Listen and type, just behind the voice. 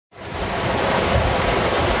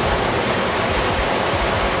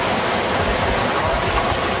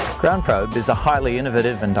GroundProbe is a highly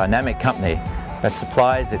innovative and dynamic company that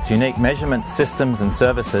supplies its unique measurement systems and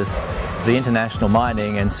services to the international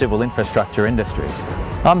mining and civil infrastructure industries.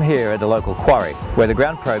 I'm here at a local quarry where the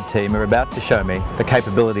GroundProbe team are about to show me the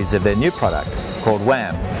capabilities of their new product called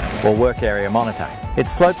WHAM, or Work Area Monitoring.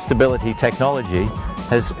 Its slope stability technology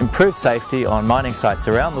has improved safety on mining sites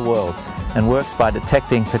around the world and works by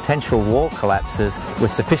detecting potential wall collapses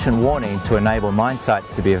with sufficient warning to enable mine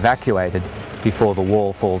sites to be evacuated before the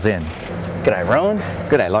wall falls in. G'day Rowan.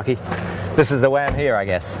 G'day Lockie. This is the WHAM here, I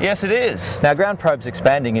guess. Yes, it is. Now GroundProbe's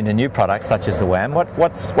expanding into new products such as the WHAM.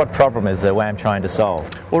 What problem is the WHAM trying to solve?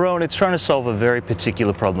 Well Rowan, it's trying to solve a very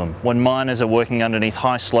particular problem. When miners are working underneath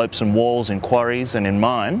high slopes and walls in quarries and in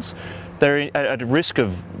mines, they're at risk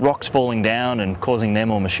of rocks falling down and causing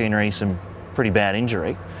them or machinery some pretty bad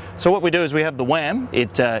injury. So what we do is we have the WHAM,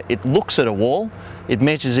 it looks at a wall, it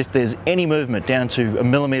measures if there's any movement down to a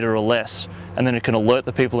millimetre or less, and then it can alert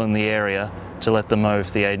the people in the area to let them know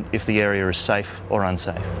if the area is safe or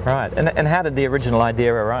unsafe. Right, and how did the original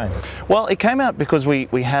idea arise? Well, it came out because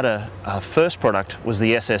we had our first product was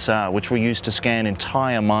the SSR, which we used to scan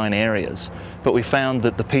entire mine areas, but we found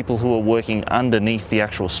that the people who are working underneath the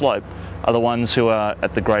actual slope are the ones who are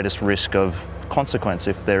at the greatest risk of consequence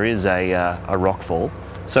if there is a rock fall.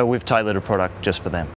 So we've tailored a product just for them.